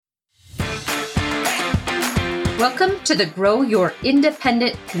Welcome to the Grow Your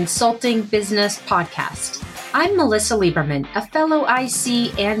Independent Consulting Business podcast. I'm Melissa Lieberman, a fellow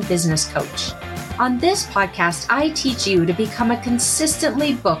IC and business coach. On this podcast, I teach you to become a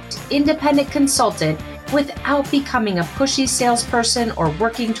consistently booked independent consultant without becoming a pushy salesperson or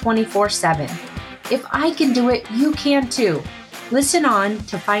working 24/7. If I can do it, you can too. Listen on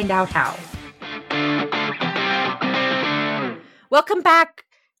to find out how. Welcome back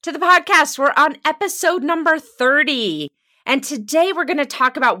to the podcast. We're on episode number 30. And today we're going to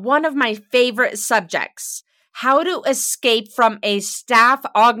talk about one of my favorite subjects, how to escape from a staff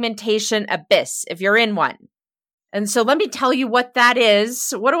augmentation abyss if you're in one. And so let me tell you what that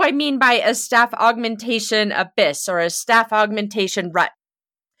is. What do I mean by a staff augmentation abyss or a staff augmentation rut?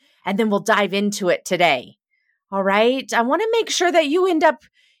 And then we'll dive into it today. All right. I want to make sure that you end up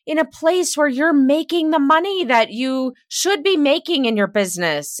in a place where you're making the money that you should be making in your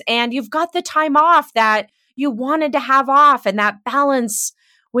business, and you've got the time off that you wanted to have off, and that balance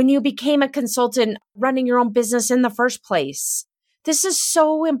when you became a consultant running your own business in the first place. This is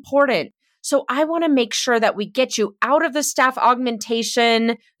so important. So I want to make sure that we get you out of the staff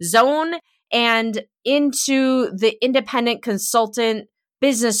augmentation zone and into the independent consultant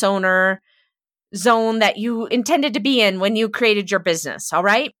business owner zone that you intended to be in when you created your business. All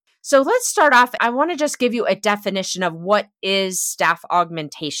right. So let's start off. I want to just give you a definition of what is staff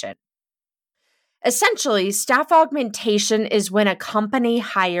augmentation. Essentially, staff augmentation is when a company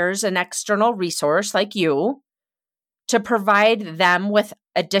hires an external resource like you to provide them with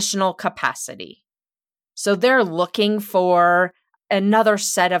additional capacity. So they're looking for another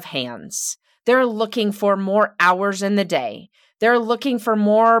set of hands. They're looking for more hours in the day. They're looking for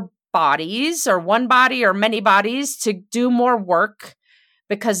more bodies or one body or many bodies to do more work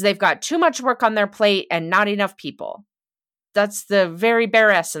because they've got too much work on their plate and not enough people. That's the very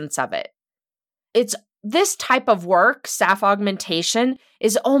bare essence of it. It's this type of work, staff augmentation,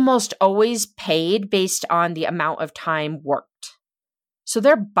 is almost always paid based on the amount of time worked. So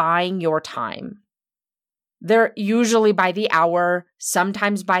they're buying your time. They're usually by the hour,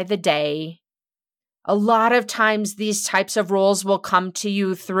 sometimes by the day. A lot of times these types of roles will come to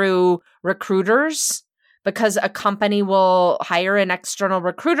you through recruiters because a company will hire an external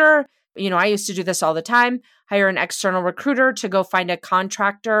recruiter. You know, I used to do this all the time, hire an external recruiter to go find a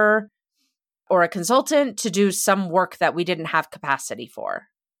contractor or a consultant to do some work that we didn't have capacity for.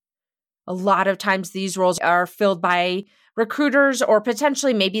 A lot of times these roles are filled by recruiters or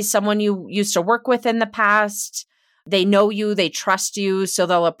potentially maybe someone you used to work with in the past. They know you, they trust you, so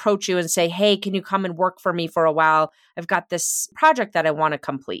they'll approach you and say, hey, can you come and work for me for a while? I've got this project that I want to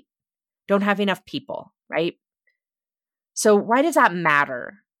complete. Don't have enough people, right? So why does that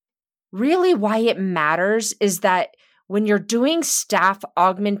matter? Really, why it matters is that when you're doing staff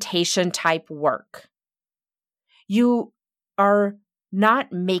augmentation type work, you are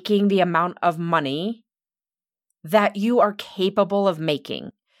not making the amount of money that you are capable of making.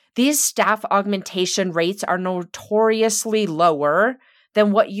 These staff augmentation rates are notoriously lower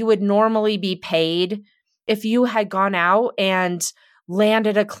than what you would normally be paid if you had gone out and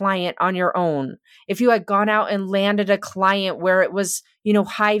landed a client on your own. If you had gone out and landed a client where it was,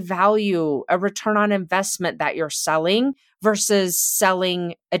 high value, a return on investment that you're selling versus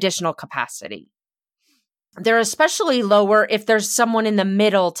selling additional capacity. They're especially lower if there's someone in the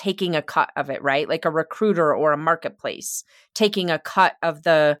middle taking a cut of it, right? Like a recruiter or a marketplace taking a cut of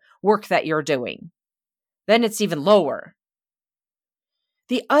the work that you're doing. Then it's even lower.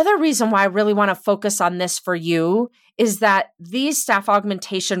 The other reason why I really want to focus on this for you is that these staff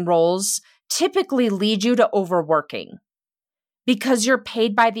augmentation roles typically lead you to overworking. Because you're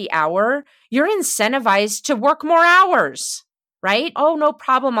paid by the hour, you're incentivized to work more hours, right? Oh, no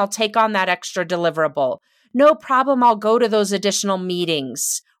problem. I'll take on that extra deliverable. No problem. I'll go to those additional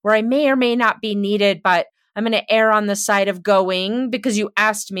meetings where I may or may not be needed, but I'm going to err on the side of going because you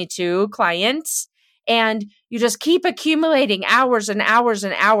asked me to, clients. And you just keep accumulating hours and hours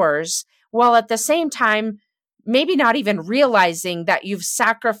and hours, while at the same time, maybe not even realizing that you've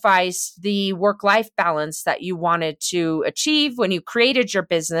sacrificed the work-life balance that you wanted to achieve when you created your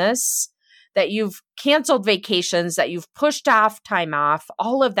business, that you've canceled vacations, that you've pushed off time off,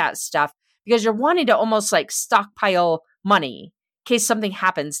 all of that stuff, because you're wanting to almost like stockpile money in case something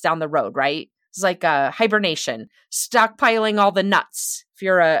happens down the road, right? It's like a hibernation, stockpiling all the nuts if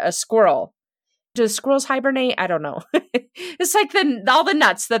you're a squirrel. Do squirrels hibernate? I don't know. It's like all the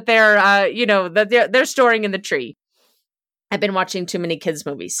nuts that they're storing in the tree. I've been watching too many kids'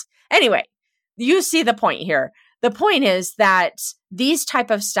 movies. Anyway, you see the point here. The point is that these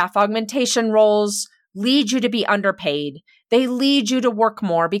type of staff augmentation roles lead you to be underpaid. They lead you to work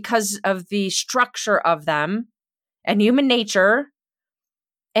more because of the structure of them. and human nature.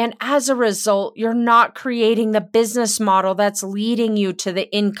 And as a result, you're not creating the business model that's leading you to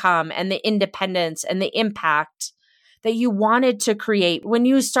the income and the independence and the impact that you wanted to create when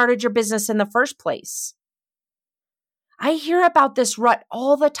you started your business in the first place. I hear about this rut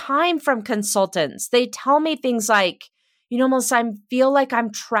all the time from consultants. They tell me things like, Melissa, I feel like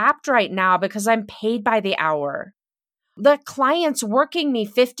I'm trapped right now because I'm paid by the hour. The client's working me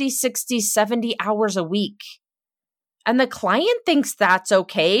 50, 60, 70 hours a week. And the client thinks that's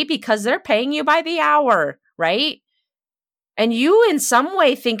okay because they're paying you by the hour, right? And you in some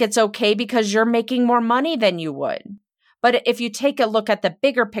way think it's okay because you're making more money than you would. But if you take a look at the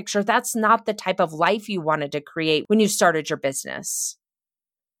bigger picture, that's not the type of life you wanted to create when you started your business.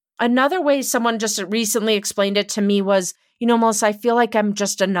 Another way someone just recently explained it to me was, Melissa, I feel like I'm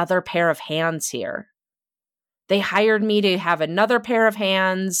just another pair of hands here. They hired me to have another pair of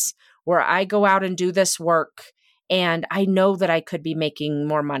hands where I go out and do this work. And I know that I could be making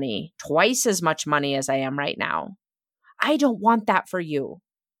more money, twice as much money as I am right now. I don't want that for you.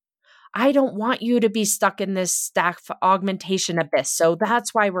 I don't want you to be stuck in this staff augmentation abyss. So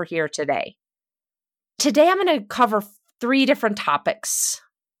that's why we're here today. Today, I'm going to cover 3 different topics.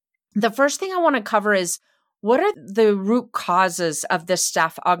 The first thing I want to cover is, what are the root causes of this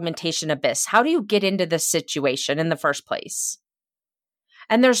staff augmentation abyss? How do you get into this situation in the first place?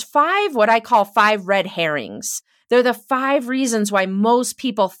 And there's 5, what I call 5 red herrings. They're the 5 reasons why most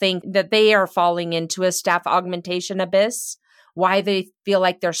people think that they are falling into a staff augmentation abyss, why they feel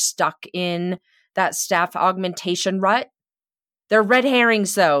like they're stuck in that staff augmentation rut. They're red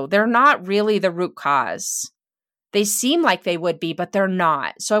herrings, though. They're not really the root cause. They seem like they would be, but they're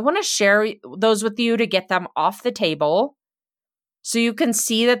not. So I want to share those with you to get them off the table so you can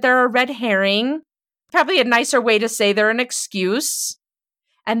see that they're a red herring. Probably a nicer way to say they're an excuse.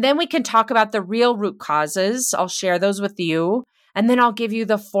 And then we can talk about the real root causes. I'll share those with you. And then I'll give you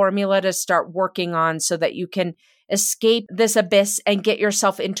the formula to start working on so that you can escape this abyss and get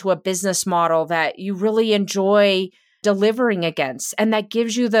yourself into a business model that you really enjoy delivering against and that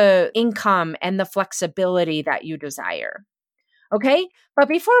gives you the income and the flexibility that you desire. Okay? But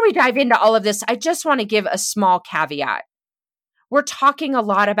before we dive into all of this, I just want to give a small caveat. We're talking a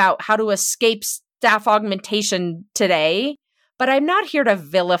lot about how to escape staff augmentation today. But I'm not here to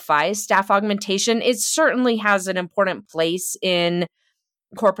vilify staff augmentation. It certainly has an important place in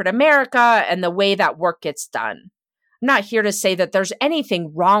corporate America and the way that work gets done. I'm not here to say that there's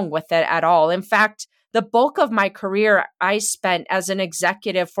anything wrong with it at all. In fact, the bulk of my career I spent as an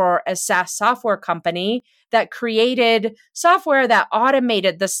executive for a SaaS software company that created software that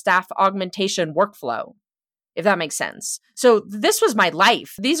automated the staff augmentation workflow, if that makes sense. So this was my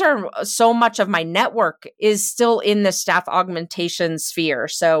life. These are so much of my network is still in the staff augmentation sphere.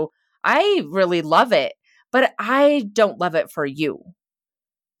 So I really love it, but I don't love it for you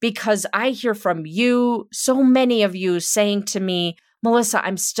because I hear from you, so many of you saying to me, Melissa,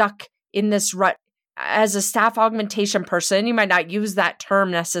 I'm stuck in this rut. As a staff augmentation person, you might not use that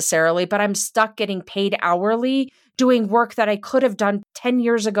term necessarily, but I'm stuck getting paid hourly doing work that I could have done 10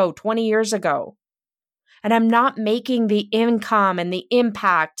 years ago, 20 years ago. And I'm not making the income and the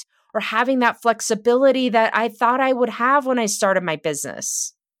impact or having that flexibility that I thought I would have when I started my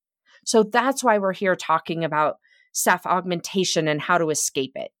business. So that's why we're here talking about staff augmentation and how to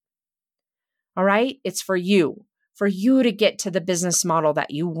escape it. All right? It's for you to get to the business model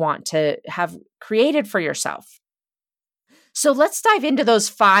that you want to have created for yourself. So let's dive into those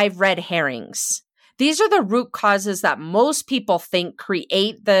 5 red herrings. These are the root causes that most people think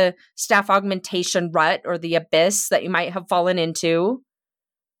create the staff augmentation rut or the abyss that you might have fallen into.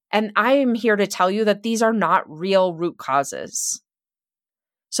 And I am here to tell you that these are not real root causes.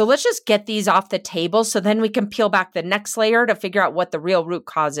 So let's just get these off the table so then we can peel back the next layer to figure out what the real root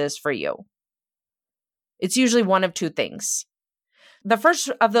cause is for you. It's usually one of 2 things. The first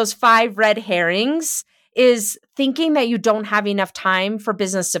of those 5 red herrings is thinking that you don't have enough time for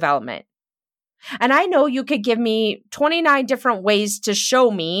business development. And I know you could give me 29 different ways to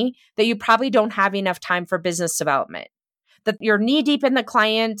show me that you probably don't have enough time for business development, that you're knee deep in the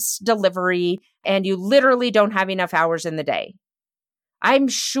client's delivery and you literally don't have enough hours in the day. I'm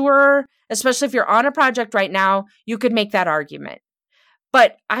sure, especially if you're on a project right now, you could make that argument.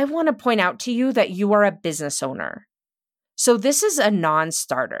 But I want to point out to you that you are a business owner. So this is a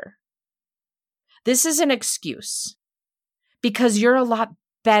non-starter. This is an excuse because you're a lot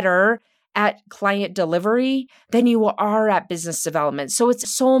better at client delivery than you are at business development. So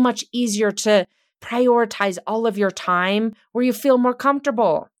it's so much easier to prioritize all of your time where you feel more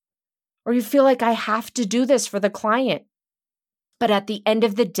comfortable or you feel like I have to do this for the client. But at the end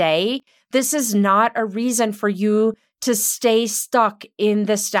of the day, this is not a reason for you to stay stuck in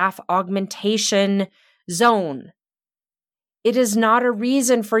the staff augmentation zone. It is not a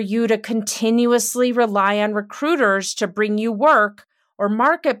reason for you to continuously rely on recruiters to bring you work or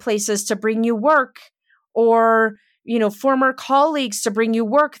marketplaces to bring you work or, former colleagues to bring you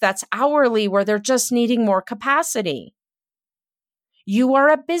work that's hourly where they're just needing more capacity. You are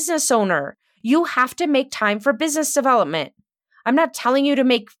a business owner. You have to make time for business development. I'm not telling you to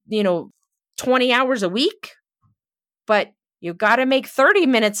make, 20 hours a week, but you got to make 30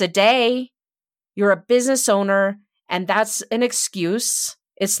 minutes a day. You're a business owner, and that's an excuse.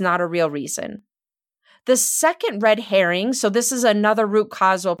 It's not a real reason. The second red herring, so this is another root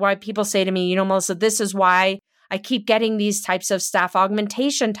cause of why people say to me, Melissa, this is why I keep getting these types of staff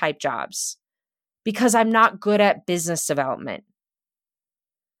augmentation type jobs, because I'm not good at business development.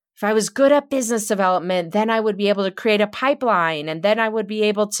 If I was good at business development, then I would be able to create a pipeline, and then I would be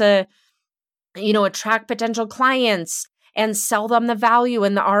able to, attract potential clients and sell them the value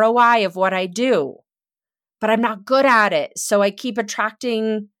and the ROI of what I do. But I'm not good at it. So I keep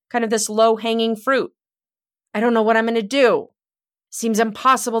attracting kind of this low-hanging fruit. I don't know what I'm going to do. Seems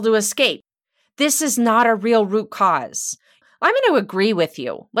impossible to escape. This is not a real root cause. I'm going to agree with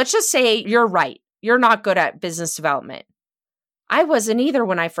you. Let's just say you're right. You're not good at business development. I wasn't either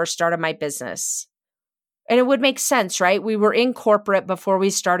when I first started my business. And it would make sense, right? We were in corporate before we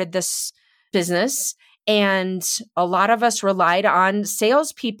started this business. And a lot of us relied on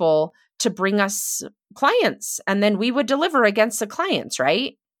salespeople to bring us clients. And then we would deliver against the clients,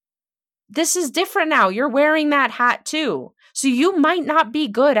 right? This is different now. You're wearing that hat too. So you might not be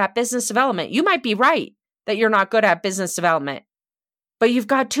good at business development. You might be right that you're not good at business development. But you've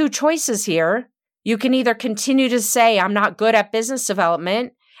got two choices here. You can either continue to say, I'm not good at business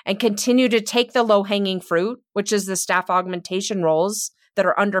development, and continue to take the low-hanging fruit, which is the staff augmentation roles that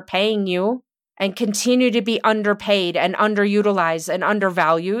are underpaying you, and continue to be underpaid and underutilized and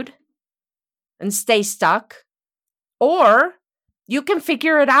undervalued and stay stuck. Or you can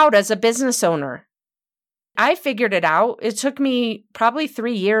figure it out as a business owner. I figured it out. It took me probably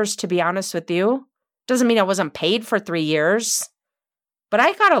 3 years, to be honest with you. Doesn't mean I wasn't paid for 3 years. But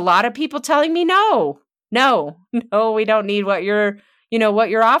I got a lot of people telling me, no, we don't need what you're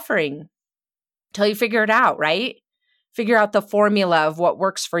offering until you figure it out, right? Figure out the formula of what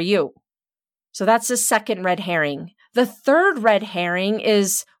works for you. So that's the second red herring. The third red herring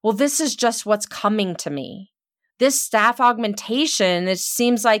is, well, this is just what's coming to me. This staff augmentation, it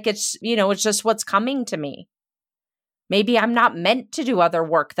seems like it's just what's coming to me. Maybe I'm not meant to do other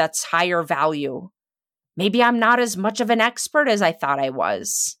work that's higher value. Maybe I'm not as much of an expert as I thought I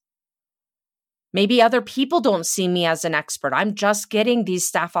was. Maybe other people don't see me as an expert. I'm just getting these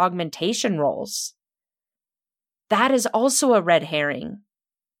staff augmentation roles. That is also a red herring.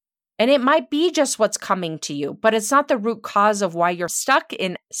 And it might be just what's coming to you, but it's not the root cause of why you're stuck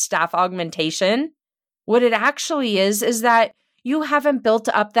in staff augmentation. What it actually is that you haven't built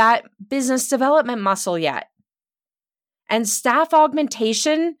up that business development muscle yet. And staff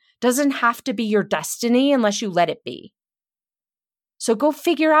augmentation doesn't have to be your destiny unless you let it be. So go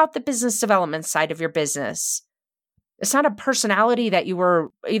figure out the business development side of your business. It's not a personality that you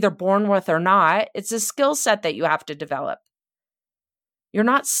were either born with or not. It's a skill set that you have to develop. You're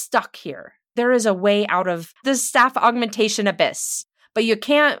not stuck here. There is a way out of the staff augmentation abyss, but you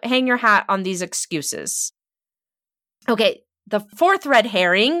can't hang your hat on these excuses. Okay, the fourth red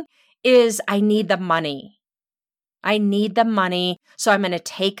herring is I need the money. I need the money, so I'm going to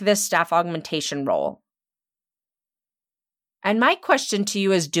take this staff augmentation role. And my question to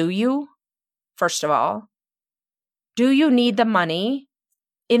you is, do you? First of all, do you need the money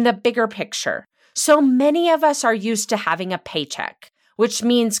in the bigger picture? So many of us are used to having a paycheck, which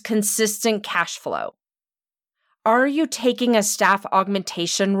means consistent cash flow. Are you taking a staff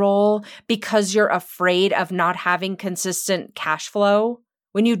augmentation role because you're afraid of not having consistent cash flow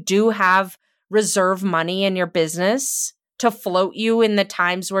when you do have reserve money in your business to float you in the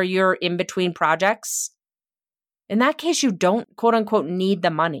times where you're in between projects? In that case, you don't, quote unquote, need the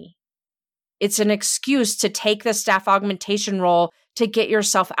money. It's an excuse to take the staff augmentation role to get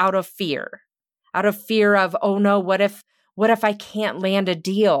yourself out of fear of, oh no, what if I can't land a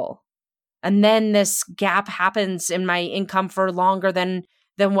deal? And then this gap happens in my income for longer than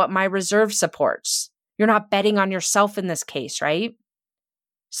what my reserve supports. You're not betting on yourself in this case, right?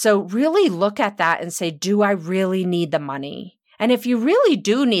 So really look at that and say, do I really need the money? And if you really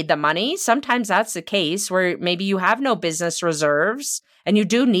do need the money, sometimes that's the case where maybe you have no business reserves and you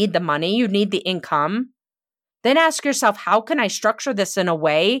do need the money, you need the income. Then ask yourself, how can I structure this in a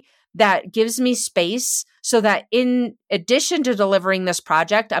way that gives me space so that in addition to delivering this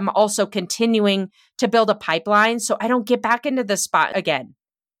project, I'm also continuing to build a pipeline so I don't get back into the spot again.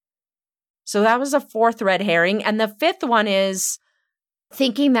 So that was a fourth red herring. And the fifth one is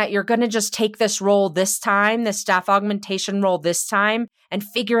thinking that you're going to just take this role this time, the staff augmentation role this time, and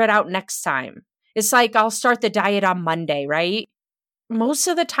figure it out next time. It's like, I'll start the diet on Monday, right? Most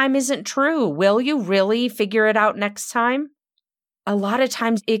of the time isn't true. Will you really figure it out next time? A lot of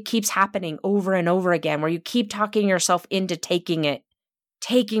times it keeps happening over and over again where you keep talking yourself into taking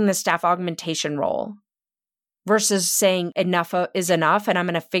the staff augmentation role versus saying enough is enough and I'm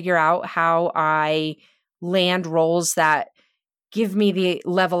going to figure out how I land roles that give me the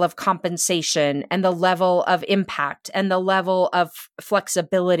level of compensation and the level of impact and the level of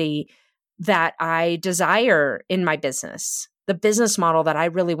flexibility that I desire in my business, the business model that I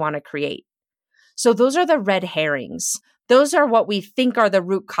really want to create. So those are the red herrings. Those are what we think are the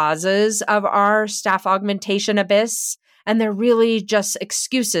root causes of our staff augmentation abyss. And they're really just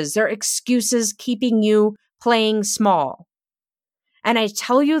excuses. They're excuses keeping you playing small. And I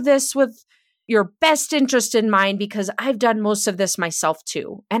tell you this with your best interest in mind because I've done most of this myself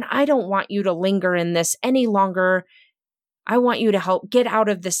too. And I don't want you to linger in this any longer. I want you to help get out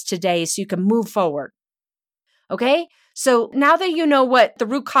of this today so you can move forward. Okay? So now that you know what the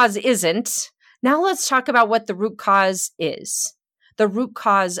root cause isn't, now let's talk about what the root cause is. The root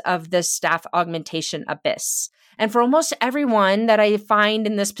cause of this staff augmentation abyss. And for almost everyone that I find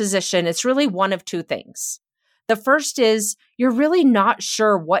in this position, it's really one of two things. The first is you're really not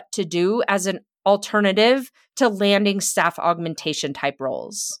sure what to do as an alternative to landing staff augmentation type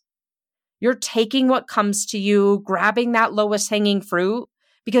roles. You're taking what comes to you, grabbing that lowest hanging fruit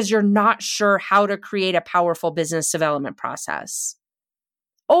because you're not sure how to create a powerful business development process.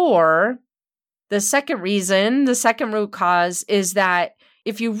 Or the second reason, the second root cause is that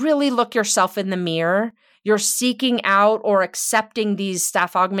if you really look yourself in the mirror, you're seeking out or accepting these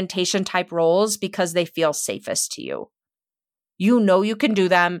staff augmentation type roles because they feel safest to you. You know you can do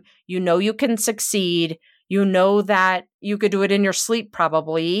them. You know you can succeed. You know that you could do it in your sleep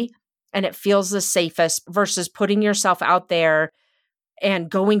probably, and it feels the safest versus putting yourself out there and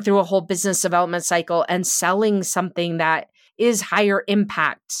going through a whole business development cycle and selling something that is higher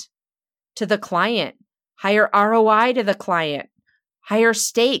impact to the client, higher ROI to the client, higher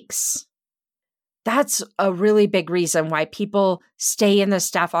stakes. That's a really big reason why people stay in the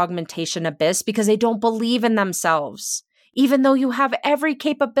staff augmentation abyss because they don't believe in themselves, even though you have every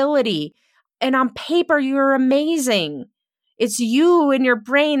capability. And on paper, you're amazing. It's you in your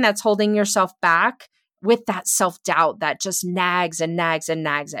brain that's holding yourself back with that self-doubt that just nags and nags and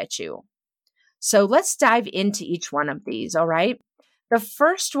nags at you. So let's dive into each one of these, all right? The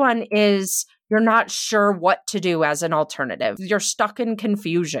first one is you're not sure what to do as an alternative. You're stuck in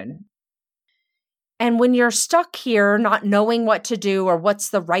confusion. And when you're stuck here, not knowing what to do or what's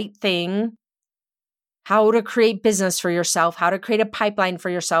the right thing, how to create business for yourself, how to create a pipeline for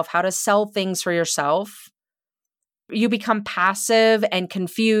yourself, how to sell things for yourself, you become passive and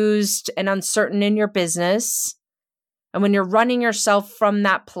confused and uncertain in your business. And when you're running yourself from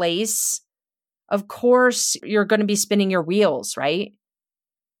that place, of course, you're going to be spinning your wheels, right?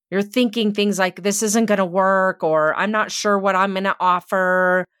 You're thinking things like, this isn't going to work, or I'm not sure what I'm going to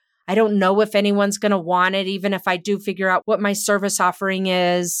offer. I don't know if anyone's going to want it, even if I do figure out what my service offering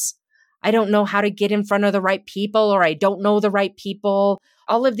is. I don't know how to get in front of the right people, or I don't know the right people.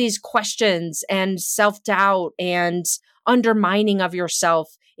 All of these questions and self-doubt and undermining of yourself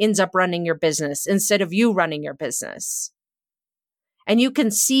ends up running your business instead of you running your business. And you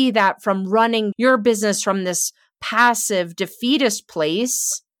can see that from running your business from this passive, defeatist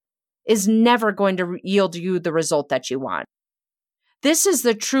place is never going to yield you the result that you want. This is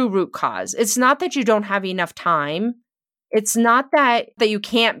the true root cause. It's not that you don't have enough time. It's not that you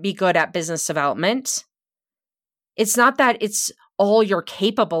can't be good at business development. It's not that it's all you're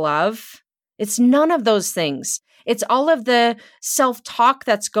capable of. It's none of those things. It's all of the self-talk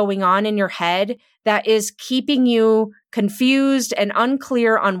that's going on in your head that is keeping you confused and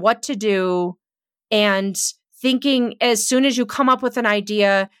unclear on what to do and thinking as soon as you come up with an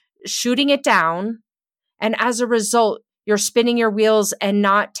idea, shooting it down. And as a result, you're spinning your wheels and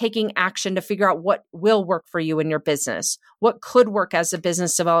not taking action to figure out what will work for you in your business, what could work as a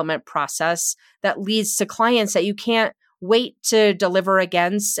business development process that leads to clients that you can't wait to deliver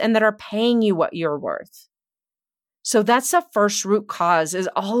against and that are paying you what you're worth. So that's the first root cause, is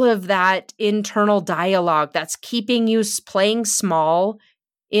all of that internal dialogue that's keeping you playing small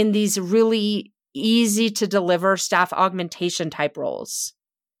in these really easy to deliver staff augmentation type roles.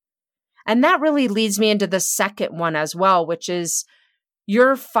 And that really leads me into the second one as well, which is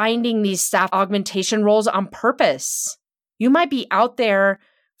You're finding these staff augmentation roles on purpose. You might be out there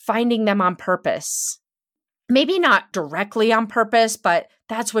finding them on purpose. Maybe not directly on purpose, but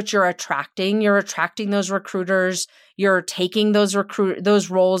that's what you're attracting. You're attracting those recruiters. You're taking those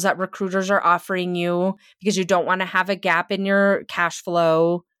roles that recruiters are offering you because you don't want to have a gap in your cash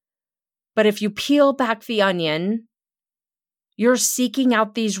flow. But if you peel back the onion, you're seeking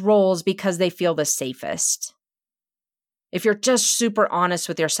out these roles because they feel the safest. If you're just super honest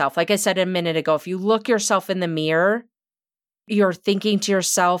with yourself, like I said a minute ago, if you look yourself in the mirror, you're thinking to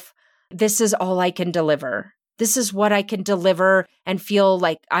yourself, this is all I can deliver. This is what I can deliver and feel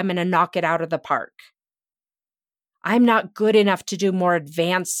like I'm going to knock it out of the park. I'm not good enough to do more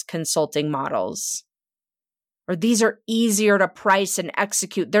advanced consulting models. Or these are easier to price and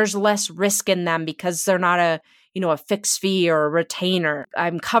execute. There's less risk in them because they're not a fixed fee or a retainer.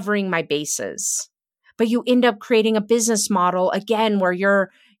 I'm covering my bases. But you end up creating a business model, again, where you're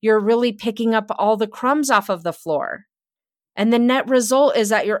really picking up all the crumbs off of the floor. And the net result is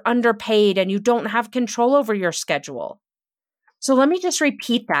that you're underpaid and you don't have control over your schedule. So let me just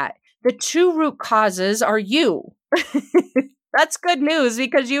repeat that. The two root causes are you. That's good news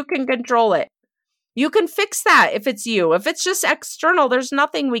because you can control it. You can fix that if it's you. If it's just external, there's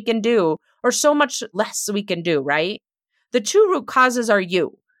nothing we can do or so much less we can do, right? The two root causes are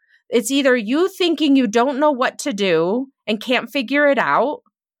you. It's either you thinking you don't know what to do and can't figure it out,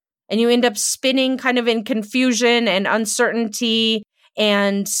 and you end up spinning kind of in confusion and uncertainty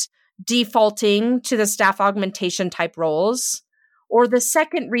and defaulting to the staff augmentation type roles. Or the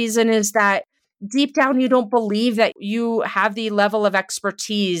second reason is that deep down, you don't believe that you have the level of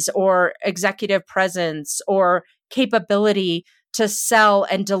expertise or executive presence or capability to sell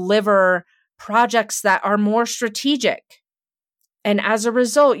and deliver projects that are more strategic. And as a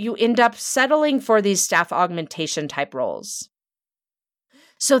result, you end up settling for these staff augmentation type roles.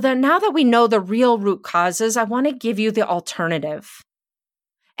 So then now that we know the real root causes, I want to give you the alternative.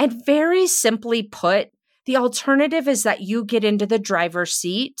 And very simply put, the alternative is that you get into the driver's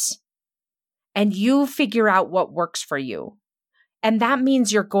seat and you figure out what works for you. And that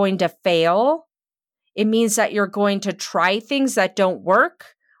means you're going to fail. It means that you're going to try things that don't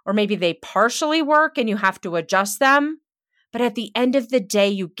work, or maybe they partially work and you have to adjust them. But at the end of the day,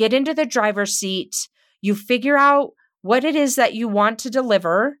 you get into the driver's seat, you figure out what it is that you want to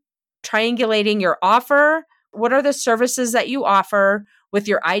deliver, triangulating your offer. What are the services that you offer with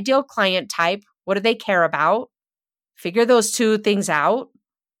your ideal client type? What do they care about? Figure those two things out.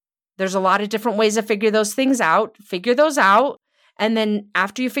 There's a lot of different ways to figure those things out. Figure those out. And then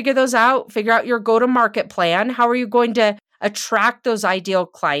after you figure those out, figure out your go-to-market plan. How are you going to attract those ideal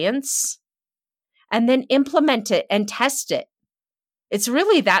clients? And then implement it and test it. It's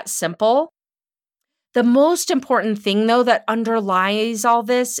really that simple. The most important thing, though, that underlies all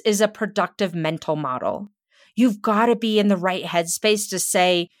this is a productive mental model. You've got to be in the right headspace to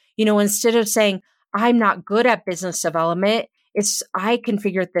say, instead of saying, I'm not good at business development, it's I can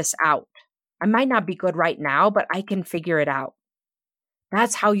figure this out. I might not be good right now, but I can figure it out.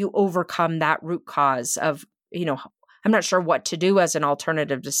 That's how you overcome that root cause of, I'm not sure what to do as an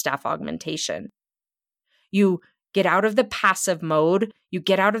alternative to staff augmentation. You get out of the passive mode, you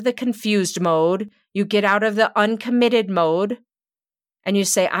get out of the confused mode, you get out of the uncommitted mode, and you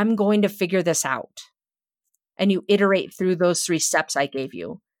say, I'm going to figure this out. And you iterate through those 3 steps I gave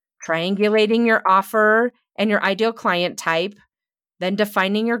you. Triangulating your offer and your ideal client type, then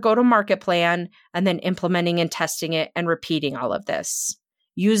defining your go-to-market plan, and then implementing and testing it and repeating all of this.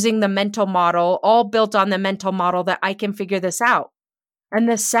 Using the mental model, all built on the mental model that I can figure this out. And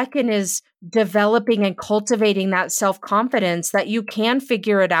the second is developing and cultivating that self-confidence that you can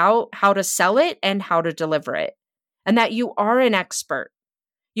figure it out, how to sell it and how to deliver it, and that you are an expert.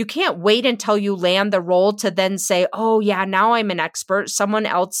 You can't wait until you land the role to then say, oh yeah, now I'm an expert. Someone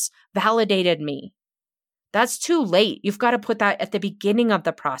else validated me. That's too late. You've got to put that at the beginning of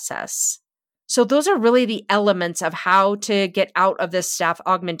the process. So those are really the elements of how to get out of this staff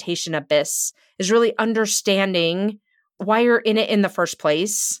augmentation abyss, is really understanding why you're in it in the first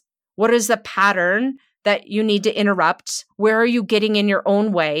place. What is the pattern that you need to interrupt? Where are you getting in your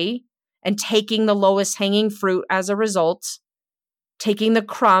own way and taking the lowest hanging fruit as a result? Taking the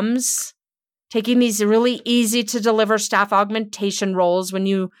crumbs, taking these really easy to deliver staff augmentation roles when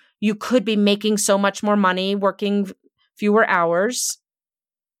you could be making so much more money working fewer hours.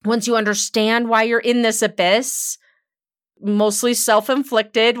 Once you understand why you're in this abyss, mostly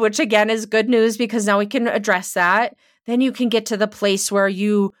self-inflicted, which again is good news because now we can address that, then you can get to the place where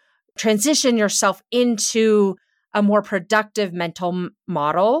you transition yourself into a more productive mental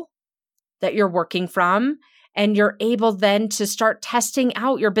model that you're working from. And you're able then to start testing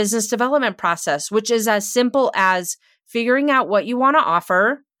out your business development process, which is as simple as figuring out what you want to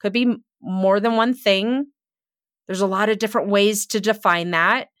offer. Could be more than one thing. There's a lot of different ways to define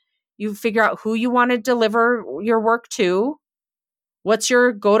that. You figure out who you want to deliver your work to. What's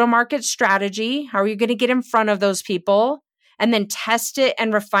your go-to-market strategy? How are you going to get in front of those people? And then test it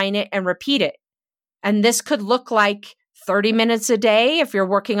and refine it and repeat it. And this could look like 30 minutes a day if you're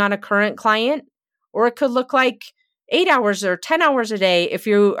working on a current client, or it could look like 8 hours or 10 hours a day if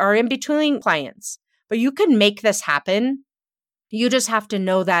you are in between clients. But you can make this happen. You just have to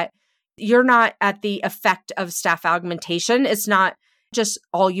know that you're not at the effect of staff augmentation. It's not just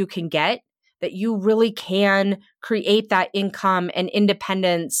all you can get, that you really can create that income and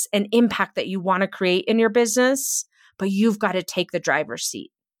independence and impact that you want to create in your business, but you've got to take the driver's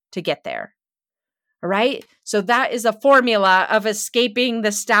seat to get there. All right. So that is a formula of escaping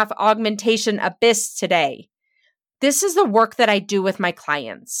the staff augmentation abyss today. This is the work that I do with my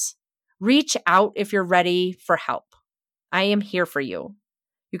clients. Reach out if you're ready for help. I am here for you.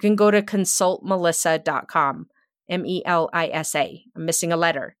 You can go to consultmelissa.com, MELISA. I'm missing a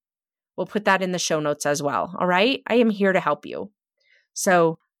letter. We'll put that in the show notes as well. All right. I am here to help you.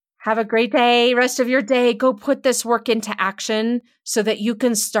 So have a great day, rest of your day. Go put this work into action so that you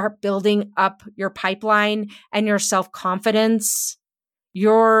can start building up your pipeline and your self-confidence.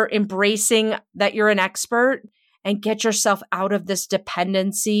 You're embracing that you're an expert and get yourself out of this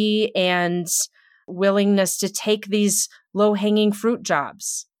dependency and willingness to take these low-hanging fruit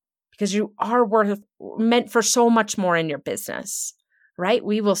jobs, because you are meant for so much more in your business, right?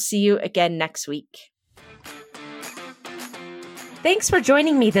 We will see you again next week. Thanks for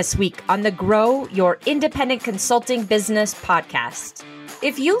joining me this week on the Grow Your Independent Consulting Business podcast.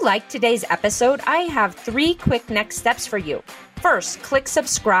 If you liked today's episode, I have 3 quick next steps for you. First, click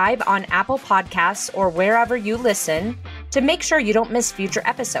subscribe on Apple Podcasts or wherever you listen to make sure you don't miss future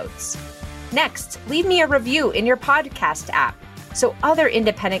episodes. Next, leave me a review in your podcast app so other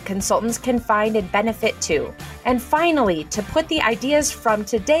independent consultants can find and benefit too. And finally, to put the ideas from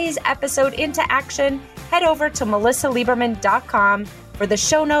today's episode into action, head over to melissalieberman.com for the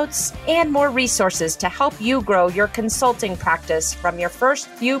show notes and more resources to help you grow your consulting practice from your first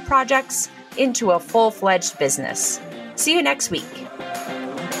few projects into a full-fledged business. See you next week.